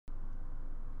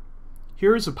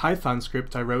Here is a Python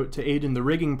script I wrote to aid in the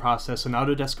rigging process in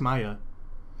Autodesk Maya.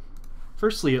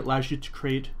 Firstly, it allows you to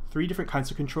create 3 different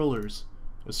kinds of controllers: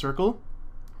 a circle,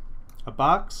 a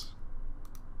box,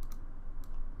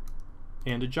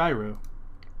 and a gyro.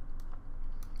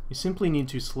 You simply need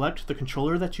to select the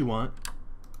controller that you want,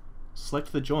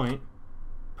 select the joint,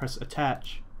 press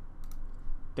attach,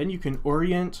 then you can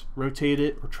orient, rotate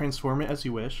it, or transform it as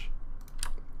you wish.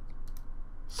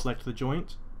 Select the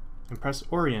joint and press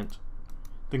orient.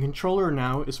 The controller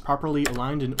now is properly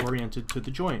aligned and oriented to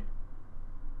the joint.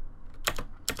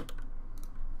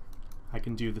 I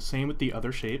can do the same with the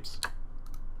other shapes.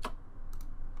 You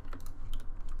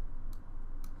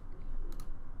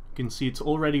can see it's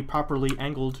already properly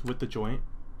angled with the joint,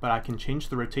 but I can change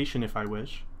the rotation if I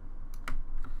wish.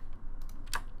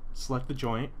 Select the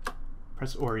joint,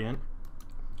 press orient,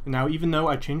 and now even though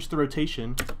I changed the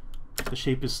rotation, the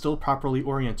shape is still properly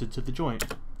oriented to the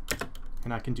joint.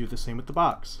 And I can do the same with the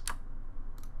box.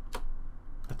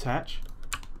 Attach.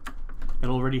 It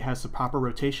already has the proper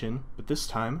rotation, but this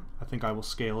time I think I will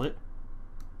scale it.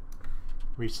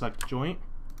 Reselect joint,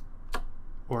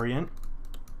 orient,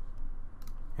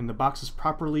 and the box is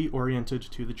properly oriented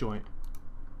to the joint.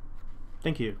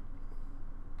 Thank you.